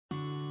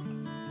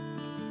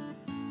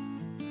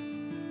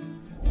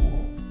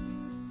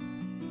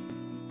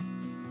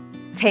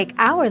Take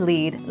our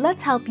lead,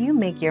 let's help you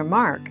make your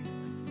mark.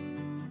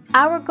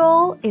 Our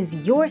goal is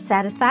your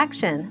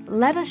satisfaction.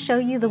 Let us show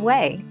you the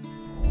way.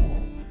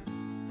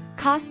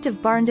 Cost of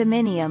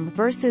barndominium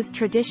versus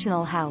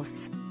traditional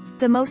house.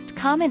 The most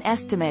common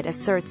estimate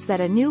asserts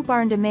that a new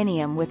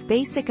barndominium with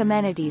basic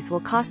amenities will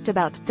cost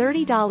about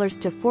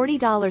 $30 to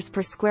 $40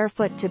 per square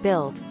foot to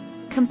build,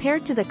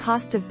 compared to the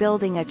cost of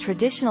building a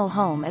traditional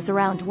home is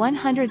around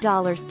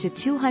 $100 to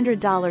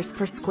 $200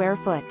 per square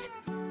foot.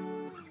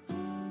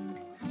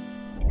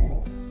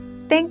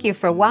 Thank you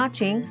for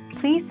watching.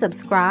 Please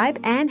subscribe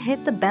and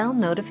hit the bell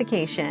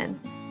notification.